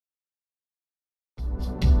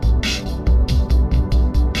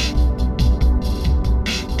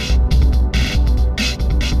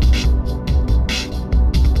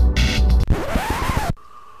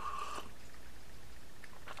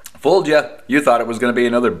Fooled ya. You thought it was going to be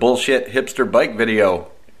another bullshit hipster bike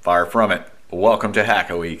video. Far from it. Welcome to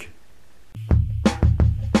Hack-A-Week.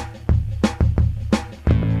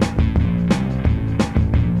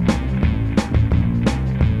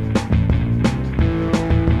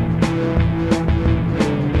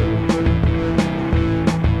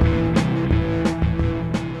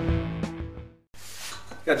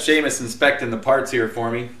 Got Seamus inspecting the parts here for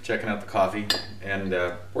me, checking out the coffee, and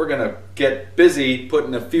we're gonna get busy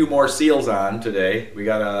putting a few more seals on today. We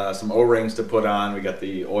got some O-rings to put on, we got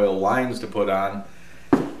the oil lines to put on,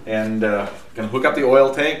 and gonna hook up the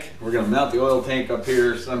oil tank. We're gonna mount the oil tank up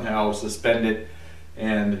here somehow, suspend it,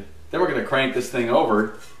 and then we're gonna crank this thing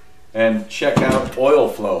over and check out oil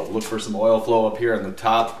flow. Look for some oil flow up here on the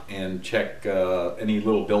top and check any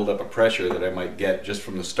little buildup of pressure that I might get just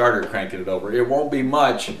from the starter cranking it over. It won't be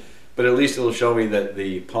much, but at least it'll show me that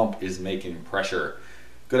the pump is making pressure.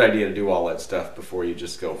 Good idea to do all that stuff before you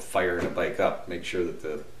just go firing a bike up. Make sure that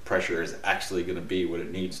the pressure is actually going to be what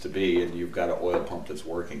it needs to be and you've got an oil pump that's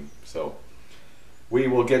working. So we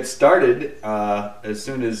will get started as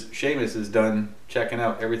soon as Seamus is done checking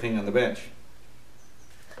out everything on the bench.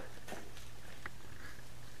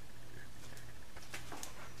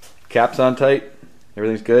 Caps on tight?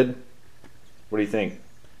 Everything's good? What do you think?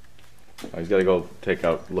 Oh, he's got to go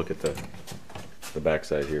look at the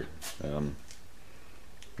backside here.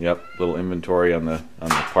 Yep, little inventory on the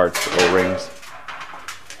parts, O-rings.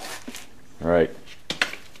 All right.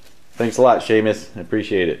 Thanks a lot, Seamus. I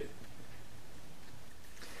appreciate it.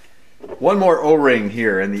 One more O-ring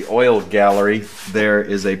here in the oil gallery. There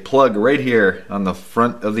is a plug right here on the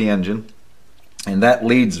front of the engine. And that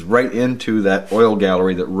leads right into that oil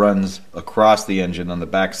gallery that runs across the engine on the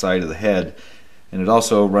back side of the head. And it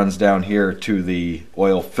also runs down here to the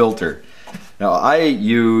oil filter. Now I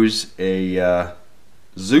use a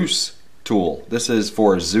Zeus tool. This is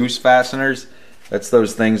for Zeus fasteners. That's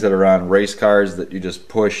those things that are on race cars that you just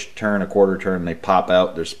push, turn a quarter turn, and they pop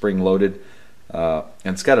out. They're spring loaded. And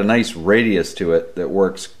it's got a nice radius to it that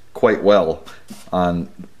works quite well on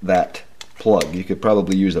that plug. You could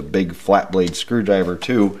probably use a big flat blade screwdriver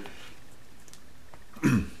too,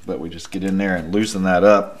 but we just get in there and loosen that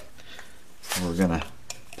up, and we're gonna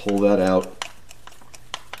pull that out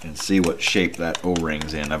and see what shape that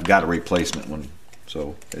O-ring's in. I've got a replacement one,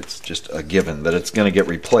 so it's just a given that it's gonna get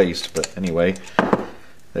replaced, but anyway,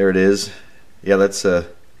 there it is. Yeah, that's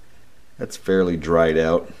fairly dried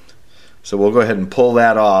out, so we'll go ahead and pull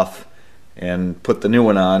that off and put the new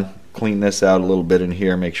one on. Clean this out a little bit in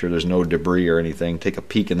here, make sure there's no debris or anything. Take a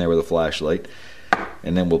peek in there with a flashlight,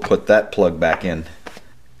 and then we'll put that plug back in.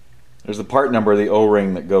 There's the part number of the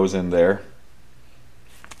O-ring that goes in there.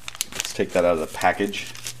 Let's take that out of the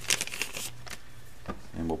package,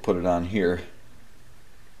 and we'll put it on here.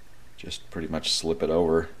 Just pretty much slip it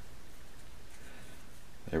over.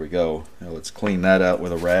 There we go. Now let's clean that out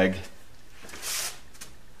with a rag.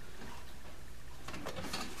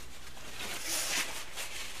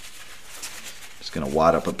 Going to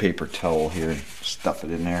wad up a paper towel here and stuff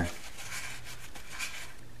it in there.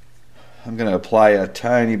 I'm going to apply a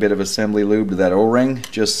tiny bit of assembly lube to that O-ring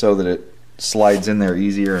just so that it slides in there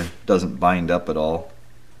easier and doesn't bind up at all.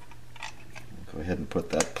 Go ahead and put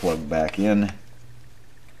that plug back in,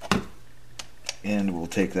 and we'll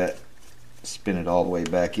take that, spin it all the way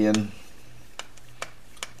back in.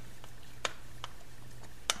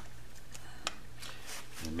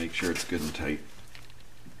 And make sure it's good and tight.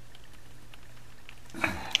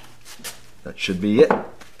 That should be it.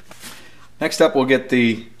 Next up, we'll get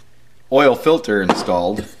the oil filter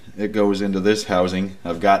installed. It goes into this housing.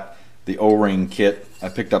 I've got the O-ring kit. I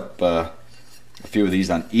picked up a few of these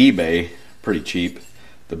on eBay, pretty cheap.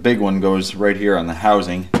 The big one goes right here on the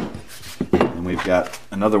housing, and we've got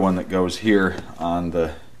another one that goes here on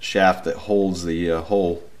the shaft that holds the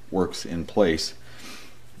whole works in place.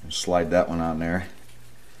 Slide that one on there.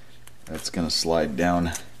 That's going to slide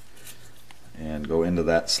down and go into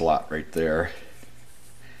that slot right there.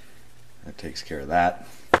 That takes care of that.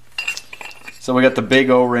 So we got the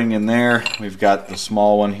big O-ring in there. We've got the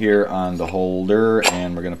small one here on the holder,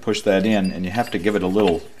 and we're going to push that in, and you have to give it a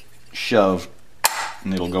little shove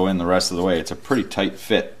and it'll go in the rest of the way. It's a pretty tight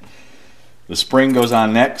fit. The spring goes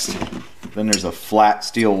on next. Then there's a flat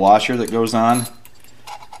steel washer that goes on.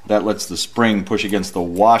 That lets the spring push against the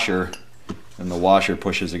washer, and the washer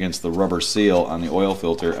pushes against the rubber seal on the oil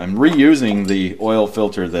filter. I'm reusing the oil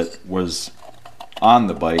filter that was on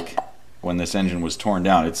the bike when this engine was torn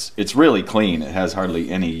down. It's really clean. It has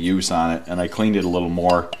hardly any use on it, and I cleaned it a little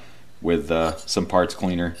more with some parts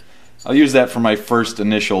cleaner. I'll use that for my first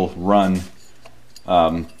initial run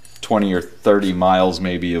 20 or 30 miles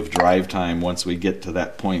maybe of drive time once we get to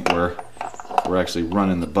that point where we're actually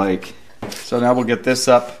running the bike. So now we'll get this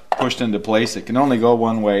up, pushed into place. It can only go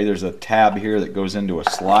one way. There's a tab here that goes into a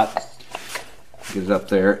slot. Get it up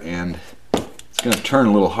there, and it's going to turn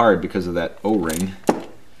a little hard because of that O-ring.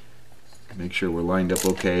 Make sure we're lined up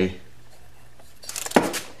okay.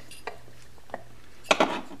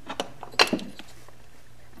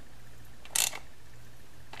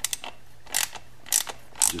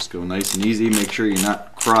 Just go nice and easy. Make sure you're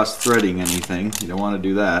not cross-threading anything. You don't want to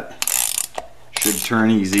do that. Should turn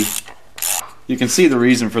easy. You can see the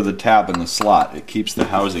reason for the tab in the slot. It keeps the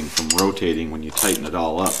housing from rotating when you tighten it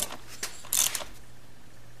all up.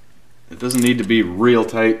 It doesn't need to be real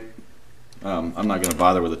tight. I'm not going to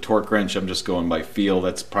bother with a torque wrench. I'm just going by feel.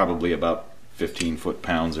 That's probably about 15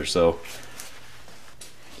 foot-pounds or so.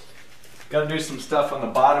 Got to do some stuff on the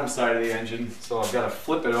bottom side of the engine, so I've got to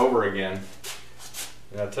flip it over again.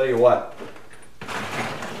 And I'll tell you what,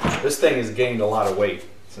 this thing has gained a lot of weight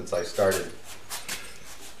since I started.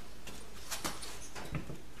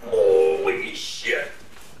 Holy shit.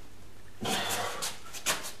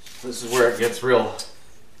 This is where it gets real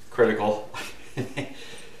critical. This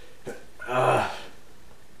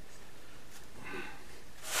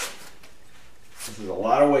is a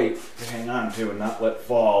lot of weight to hang on to and not let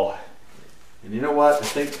fall. And you know what? I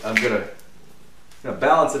think I'm gonna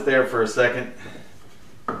balance it there for a second.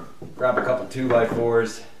 Grab a couple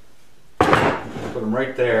 2x4s, put them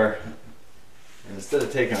right there, and instead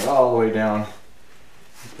of taking it all the way down, I'm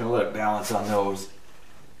just going to let it balance on those.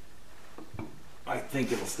 I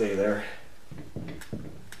think it'll stay there.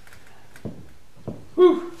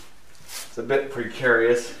 Whew. It's a bit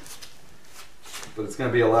precarious, but it's going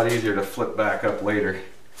to be a lot easier to flip back up later.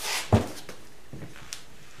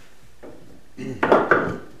 Maybe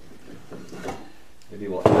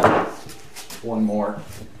we'll add one more.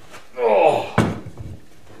 Oh!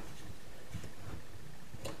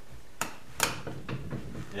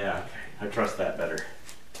 Yeah, I trust that better.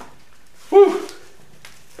 Whew!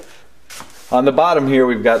 On the bottom here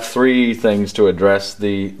we've got three things to address.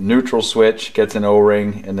 The neutral switch gets an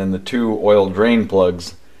O-ring, and then the two oil drain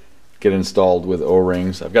plugs get installed with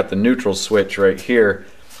O-rings. I've got the neutral switch right here,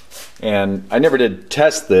 and I never did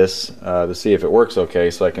test this to see if it works okay,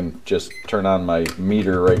 so I can just turn on my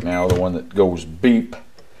meter right now, the one that goes beep.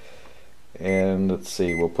 And let's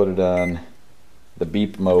see, we'll put it on the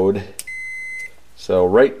beep mode. So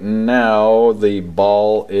right now the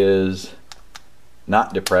ball is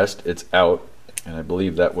not depressed, it's out, and I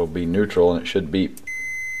believe that will be neutral and it should beep.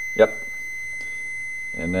 Yep.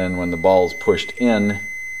 And then when the ball is pushed in,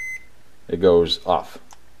 it goes off.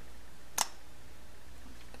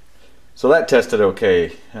 So that tested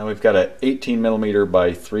okay. Now we've got a 18mm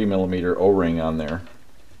by 3mm O-ring on there.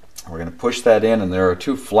 We're going to push that in, and there are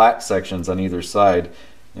two flat sections on either side,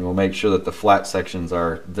 and we'll make sure that the flat sections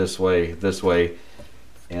are this way,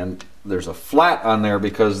 and there's a flat on there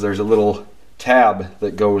because there's a little tab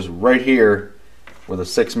that goes right here with a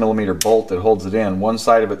 6mm bolt that holds it in. One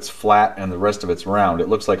side of it's flat and the rest of it's round. It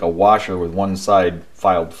looks like a washer with one side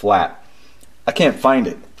filed flat. I can't find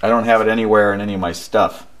it. I don't have it anywhere in any of my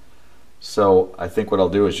stuff. So I think what I'll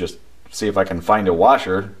do is just see if I can find a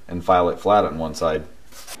washer and file it flat on one side.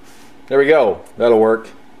 There we go. That'll work.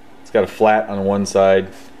 It's got a flat on one side.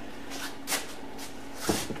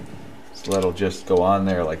 So that'll just go on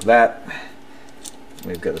there like that.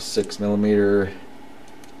 We've got a 6mm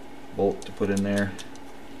bolt to put in there.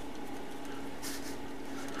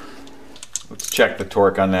 Let's check the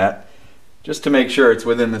torque on that, just to make sure it's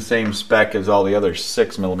within the same spec as all the other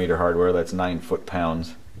 6mm hardware. That's 9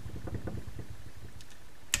 foot-pounds.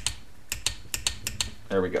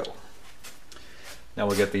 There we go. Now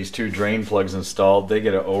we'll get these two drain plugs installed. They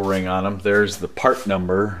get an O-ring on them. There's the part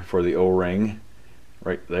number for the O-ring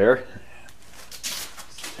right there.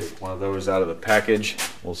 Let's take one of those out of the package.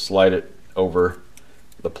 We'll slide it over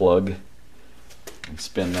the plug and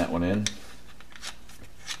spin that one in.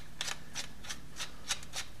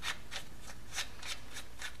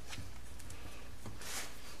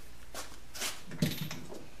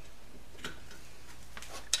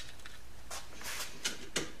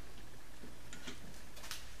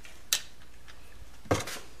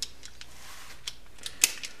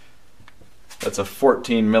 That's a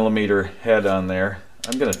 14mm head on there.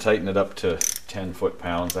 I'm going to tighten it up to 10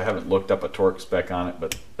 foot-pounds. I haven't looked up a torque spec on it,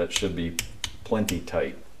 but that should be plenty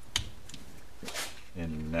tight.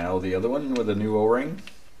 And now the other one with a new O-ring.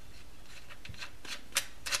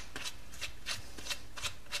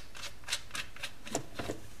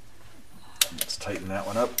 Let's tighten that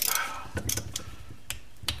one up.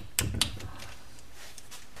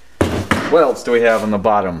 What else do we have on the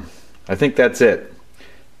bottom? I think that's it.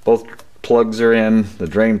 Both plugs are in. The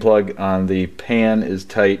drain plug on the pan is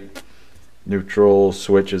tight. Neutral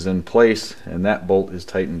switch is in place, and that bolt is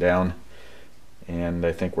tightened down. And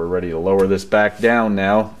I think we're ready to lower this back down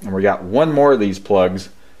now. And we got one more of these plugs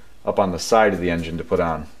up on the side of the engine to put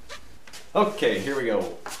on. Okay, here we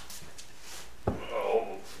go. Oh,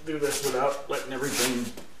 do this without letting everything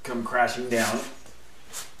come crashing down.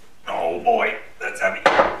 Oh boy, that's heavy.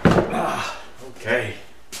 Okay.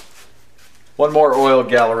 One more oil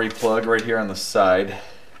gallery plug right here on the side.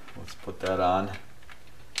 Let's put that on.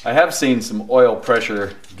 I have seen some oil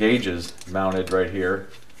pressure gauges mounted right here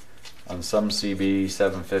on some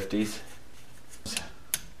CB750s.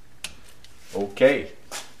 Okay.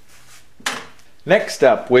 Next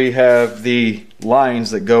up, we have the lines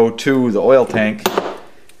that go to the oil tank,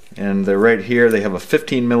 and they're right here. They have a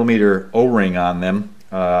 15mm O-ring on them.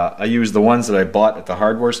 I used the ones that I bought at the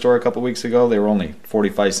hardware store a couple weeks ago. They were only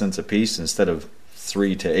 45 cents a piece instead of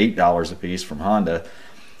 $3 to $8 a piece from Honda.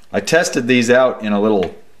 I tested these out in a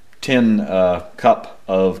little tin cup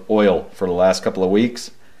of oil for the last couple of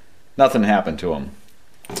weeks. Nothing happened to them.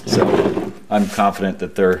 So I'm confident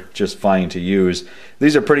that they're just fine to use.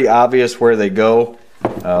 These are pretty obvious where they go.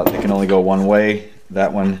 They can only go one way.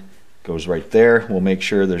 That one goes right there. We'll make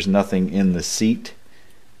sure there's nothing in the seat.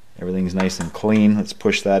 Everything's nice and clean. Let's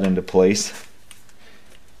push that into place.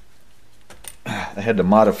 I had to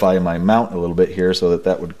modify my mount a little bit here so that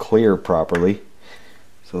that would clear properly.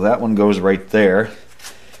 So that one goes right there.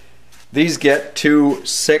 These get two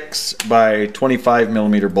 6 by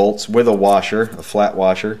 25mm bolts with a washer, a flat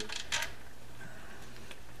washer.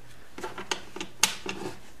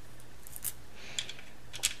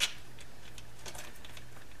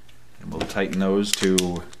 And we'll tighten those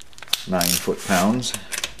to 9 foot-pounds.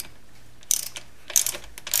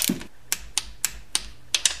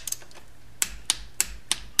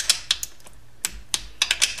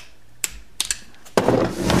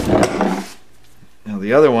 Now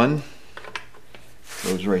the other one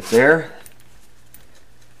goes right there.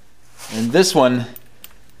 And this one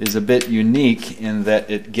is a bit unique in that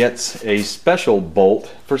it gets a special bolt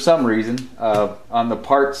for some reason. On the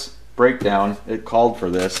parts breakdown, it called for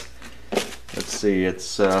this. Let's see,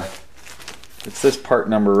 it's this part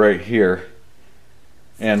number right here.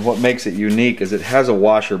 And what makes it unique is it has a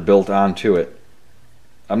washer built onto it.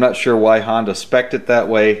 I'm not sure why Honda spec'd it that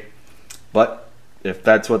way, but if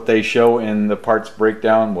that's what they show in the parts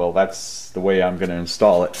breakdown, well, that's the way I'm going to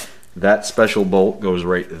install it. That special bolt goes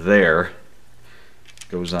right there.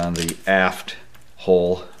 Goes on the aft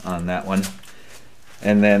hole on that one.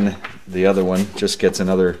 And then the other one just gets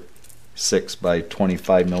another 6 by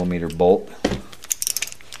 25mm bolt.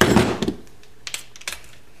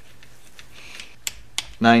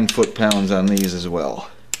 Nine foot-pounds on these as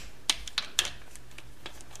well.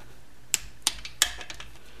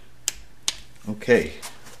 Okay,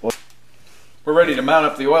 we're ready to mount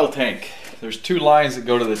up the oil tank. There's two lines that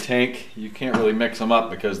go to the tank. You can't really mix them up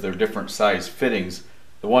because they're different size fittings.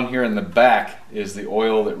 The one here in the back is the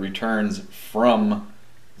oil that returns from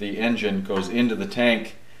the engine, goes into the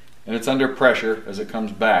tank, and it's under pressure as it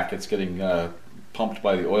comes back. It's getting pumped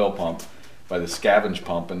by the oil pump, by the scavenge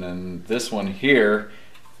pump, and then this one here,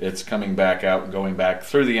 it's coming back out and going back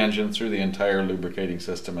through the engine, through the entire lubricating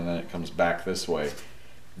system, and then it comes back this way.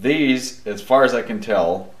 These, as far as I can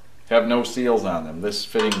tell, have no seals on them. This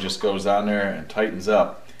fitting just goes on there and tightens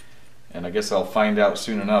up. And I guess I'll find out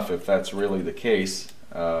soon enough if that's really the case,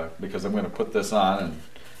 because I'm going to put this on and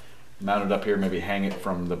mount it up here, maybe hang it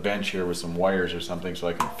from the bench here with some wires or something so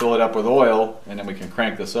I can fill it up with oil, and then we can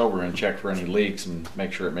crank this over and check for any leaks and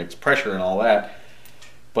make sure it makes pressure and all that.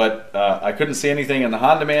 But I couldn't see anything in the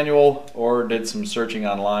Honda manual or did some searching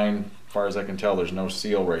online. As far as I can tell, there's no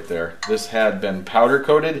seal right there. This had been powder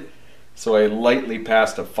coated, so I lightly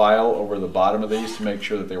passed a file over the bottom of these to make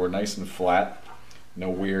sure that they were nice and flat. No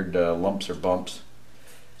weird lumps or bumps.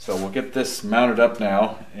 So we'll get this mounted up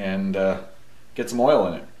now and get some oil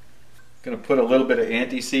in it. I'm going to put a little bit of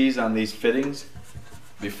anti-seize on these fittings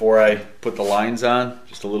before I put the lines on.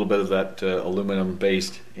 Just a little bit of that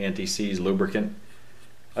aluminum-based anti-seize lubricant.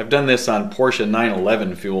 I've done this on Porsche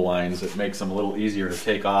 911 fuel lines. It makes them a little easier to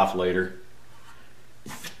take off later.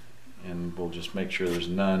 And we'll just make sure there's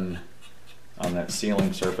none on that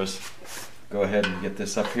sealing surface. Go ahead and get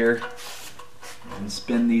this up here and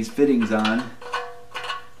spin these fittings on.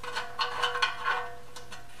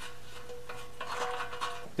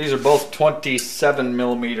 These are both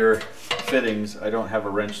 27mm fittings. I don't have a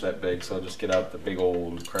wrench that big, so I'll just get out the big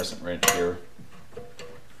old crescent wrench here.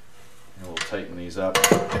 And we'll tighten these up.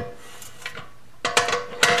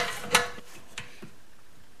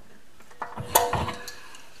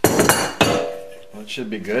 should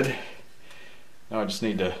be good. Now I just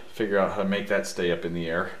need to figure out how to make that stay up in the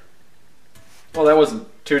air. Well, that wasn't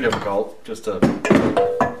too difficult. Just a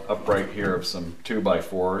upright here of some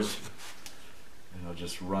 2x4s. And I'll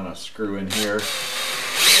just run a screw in here.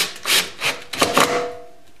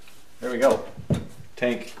 There we go.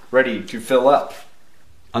 Tank ready to fill up.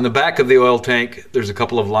 On the back of the oil tank, there's a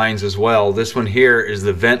couple of lines as well. This one here is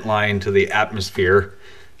the vent line to the atmosphere.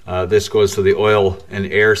 This goes to the oil and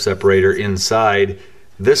air separator inside.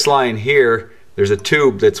 This line here, there's a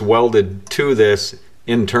tube that's welded to this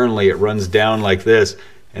internally. It runs down like this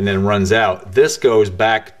and then runs out. This goes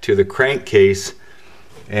back to the crankcase,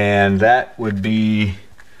 and that would be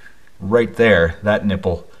right there, that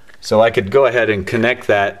nipple. So I could go ahead and connect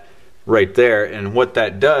that right there, and what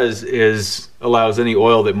that does is allows any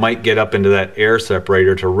oil that might get up into that air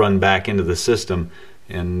separator to run back into the system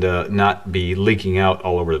and not be leaking out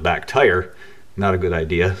all over the back tire. Not a good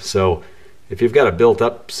idea. So if you've got a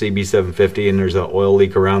built-up CB750 and there's an oil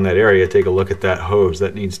leak around that area, take a look at that hose.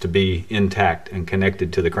 That needs to be intact and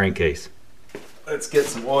connected to the crankcase. Let's get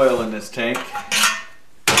some oil in this tank.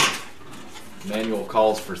 Manual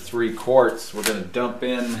calls for 3 quarts. We're going to dump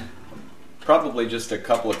in probably just a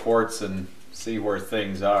couple of quarts and see where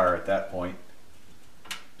things are at that point,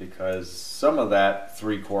 because some of that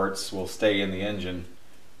 3 quarts will stay in the engine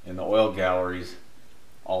in the oil galleries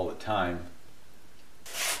all the time.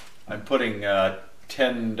 I'm putting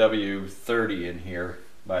 10W30 in here,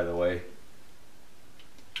 by the way,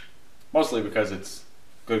 mostly because it's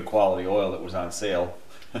good quality oil that was on sale.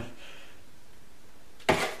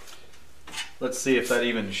 Let's see if that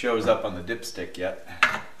even shows up on the dipstick yet.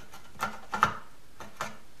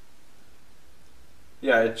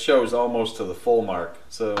 Yeah, it shows almost to the full mark,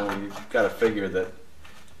 so you've got to figure that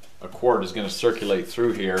a quart is going to circulate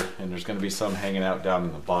through here, and there's going to be some hanging out down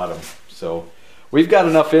in the bottom. So we've got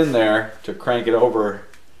enough in there to crank it over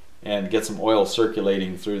and get some oil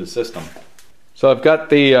circulating through the system. So I've got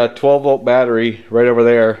the 12-volt battery right over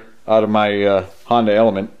there out of my Honda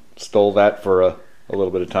Element. Stole that for a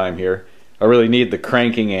little bit of time here. I really need the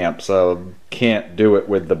cranking amp, so can't do it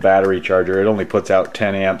with the battery charger. It only puts out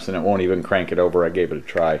 10 amps and it won't even crank it over. I gave it a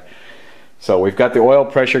try. So we've got the oil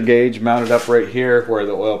pressure gauge mounted up right here where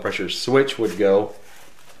the oil pressure switch would go.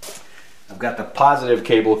 I've got the positive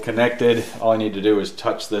cable connected. All I need to do is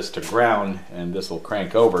touch this to ground and this will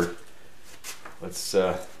crank over. Let's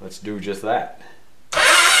do just that.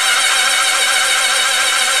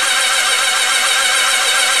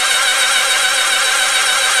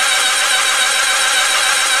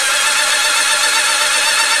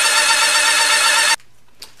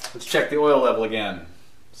 Let's check the oil level again.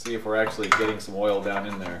 See if we're actually getting some oil down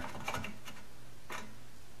in there.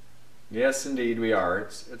 Yes, indeed we are.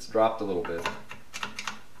 It's dropped a little bit.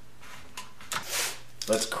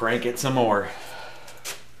 Let's crank it some more.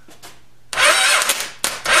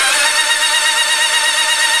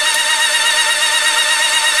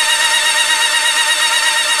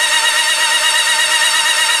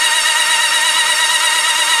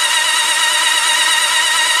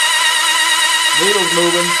 Needle's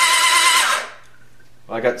moving.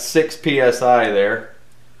 Well, I got 6 psi there.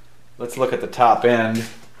 Let's look at the top end.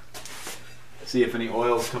 See if any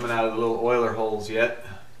oil's coming out of the little oiler holes yet.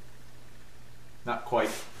 Not quite.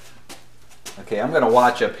 Okay, I'm going to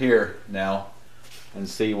watch up here now and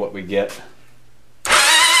see what we get.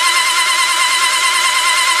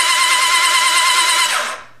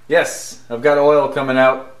 Yes, I've got oil coming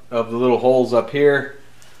out of the little holes up here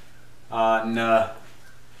on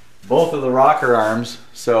both of the rocker arms.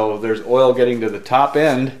 So there's oil getting to the top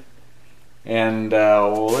end, and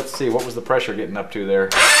well, let's see, what was the pressure getting up to there?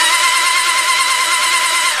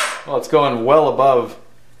 Well, it's going well above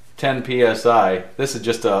 10 psi. This is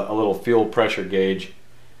just a little fuel pressure gauge.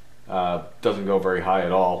 Doesn't go very high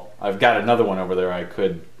at all. I've got another one over there I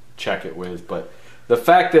could check it with, but the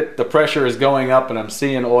fact that the pressure is going up and I'm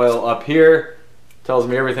seeing oil up here tells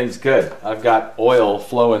me everything's good. I've got oil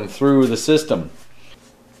flowing through the system.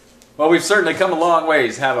 Well, we've certainly come a long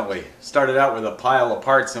ways, haven't we? Started out with a pile of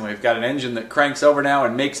parts, and we've got an engine that cranks over now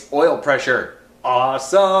and makes oil pressure.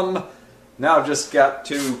 Awesome! Now I've just got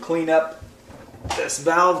to clean up this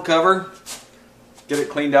valve cover, get it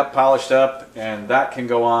cleaned up, polished up, and that can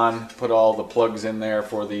go on. Put all the plugs in there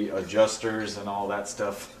for the adjusters and all that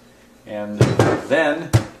stuff. And then,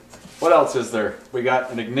 what else is there? We got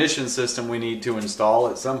an ignition system we need to install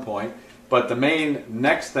at some point, but the main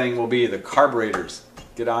next thing will be the carburetors.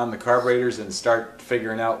 Get on the carburetors and start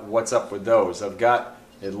figuring out what's up with those. I've got,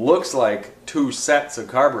 it looks like 2 sets of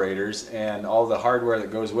carburetors and all the hardware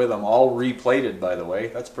that goes with them, all replated, by the way.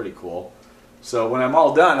 That's pretty cool. So when I'm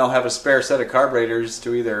all done, I'll have a spare set of carburetors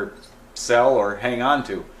to either sell or hang on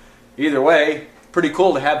to. Either way, pretty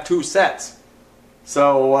cool to have 2 sets.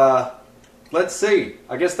 So let's see.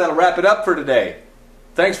 I guess that'll wrap it up for today.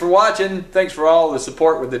 Thanks for watching. Thanks for all the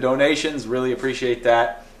support with the donations. Really appreciate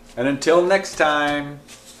that. And until next time.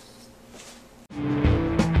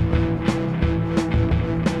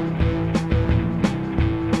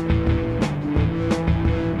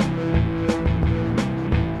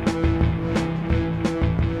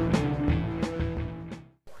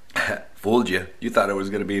 Fooled you. You thought it was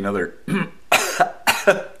going to be another...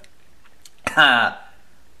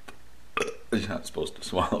 You're not supposed to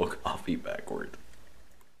swallow coffee backwards.